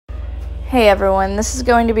Hey everyone, this is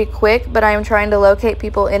going to be quick, but I am trying to locate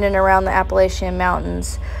people in and around the Appalachian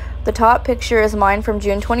Mountains. The top picture is mine from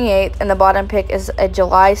June 28th, and the bottom pic is a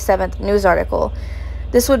July 7th news article.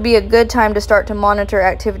 This would be a good time to start to monitor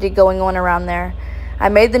activity going on around there. I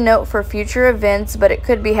made the note for future events, but it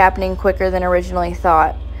could be happening quicker than originally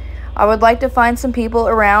thought. I would like to find some people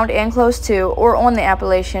around and close to or on the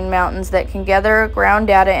Appalachian Mountains that can gather ground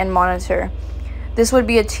data and monitor. This would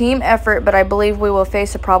be a team effort, but I believe we will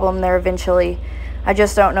face a problem there eventually. I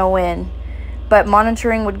just don't know when. But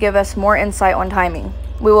monitoring would give us more insight on timing.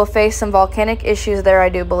 We will face some volcanic issues there, I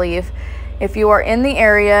do believe. If you are in the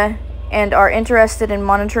area and are interested in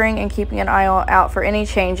monitoring and keeping an eye out for any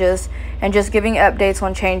changes and just giving updates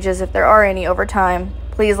on changes if there are any over time,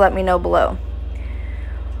 please let me know below.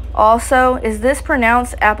 Also, is this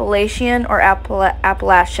pronounced Appalachian or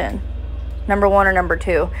Appalachian? Number 1 or number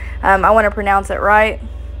 2. I want to pronounce it right,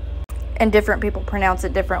 and different people pronounce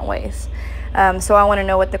it different ways. So I want to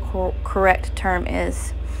know what the correct term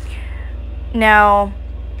is. Now,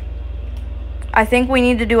 I think we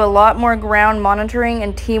need to do a lot more ground monitoring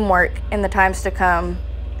and teamwork in the times to come.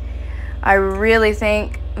 I really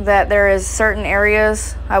think that there is certain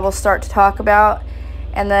areas I will start to talk about,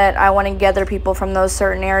 and that I want to gather people from those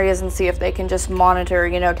certain areas and see if they can just monitor,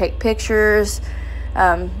 take pictures.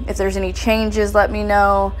 If there's any changes, let me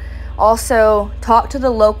know. Also, talk to the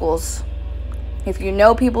locals. If you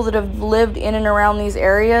know people that have lived in and around these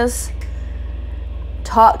areas,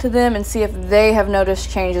 talk to them and see if they have noticed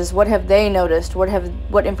changes. What have they noticed?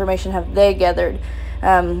 What information have they gathered?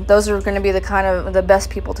 Those are going to be the best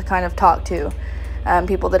people to kind of talk to.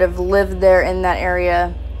 People that have lived there in that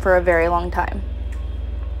area for a very long time.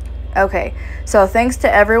 Okay, so thanks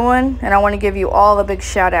to everyone, and I want to give you all a big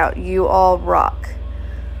shout out. You all rock.